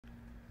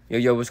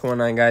Yo, what's going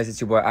on, guys?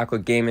 It's your boy Aqua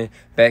Gaming,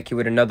 back here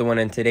with another one.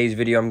 In today's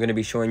video, I'm going to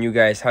be showing you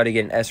guys how to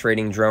get an S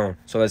rating drone.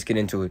 So let's get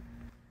into it.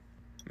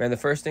 Man, the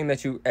first thing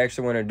that you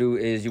actually want to do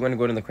is you want to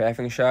go to the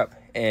crafting shop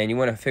and you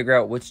want to figure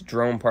out which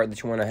drone part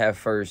that you want to have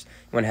first.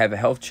 You want to have a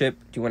health chip,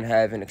 do you want to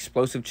have an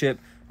explosive chip,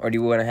 or do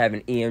you want to have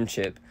an EM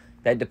chip?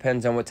 That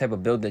depends on what type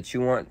of build that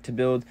you want to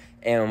build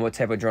and what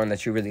type of drone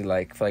that you really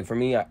like. For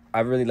me, I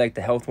really like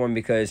the health one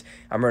because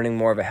I'm running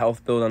more of a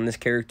health build on this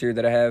character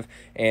that I have.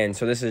 And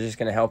so this is just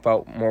going to help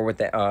out more with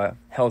the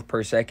health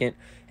per second.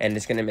 And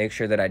it's going to make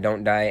sure that I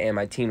don't die and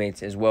my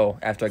teammates as well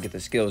after I get the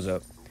skills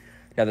up.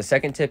 Now, the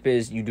second tip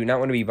is you do not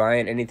want to be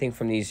buying anything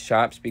from these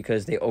shops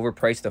because they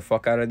overprice the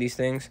fuck out of these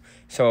things.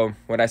 So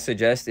what I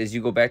suggest is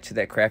you go back to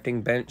that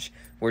crafting bench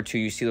where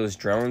you see those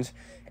drones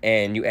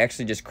and you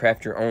actually just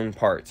craft your own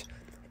parts.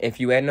 If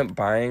you end up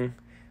buying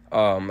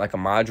like a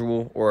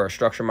module or a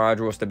structure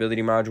module, a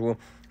stability module,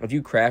 if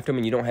you craft them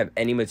and you don't have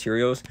any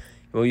materials,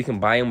 well, you can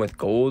buy them with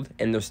gold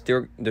and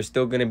they're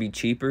still going to be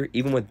cheaper,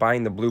 even with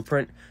buying the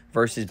blueprint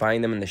versus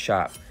buying them in the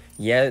shop.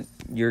 Yeah,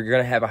 you're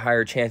going to have a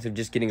higher chance of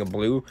just getting a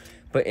blue,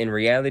 but in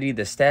reality,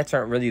 the stats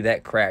aren't really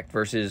that cracked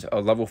versus a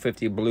level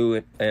 50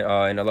 blue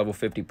and a level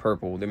 50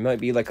 purple. There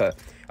might be like a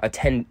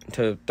 10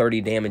 to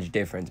 30 damage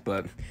difference,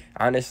 but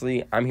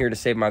honestly, I'm here to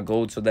save my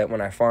gold so that when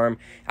I farm,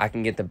 I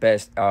can get the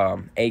best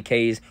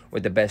AKs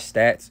with the best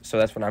stats. So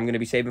that's what I'm going to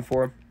be saving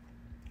for.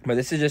 But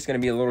this is just going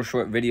to be a little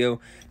short video,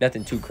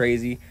 nothing too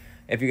crazy.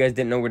 If you guys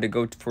didn't know where to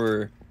go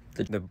for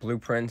the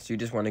blueprints, you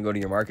just want to go to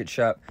your market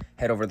shop,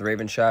 head over to the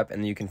Raven shop,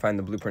 and you can find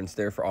the blueprints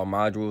there for all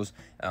modules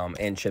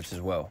and chips as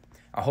well.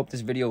 I hope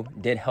this video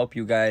did help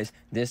you guys.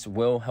 This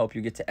will help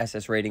you get to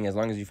SS rating as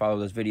long as you follow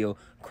this video,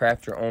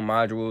 craft your own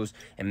modules,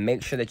 and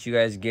make sure that you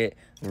guys get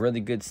really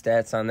good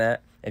stats on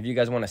that. If you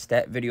guys want a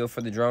stat video for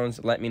the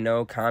drones, let me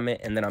know,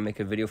 comment, and then I'll make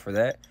a video for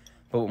that.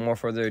 But with more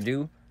further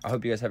ado, I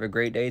hope you guys have a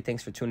great day.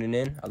 Thanks for tuning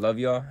in. I love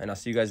y'all, and I'll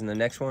see you guys in the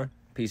next one.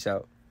 Peace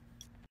out.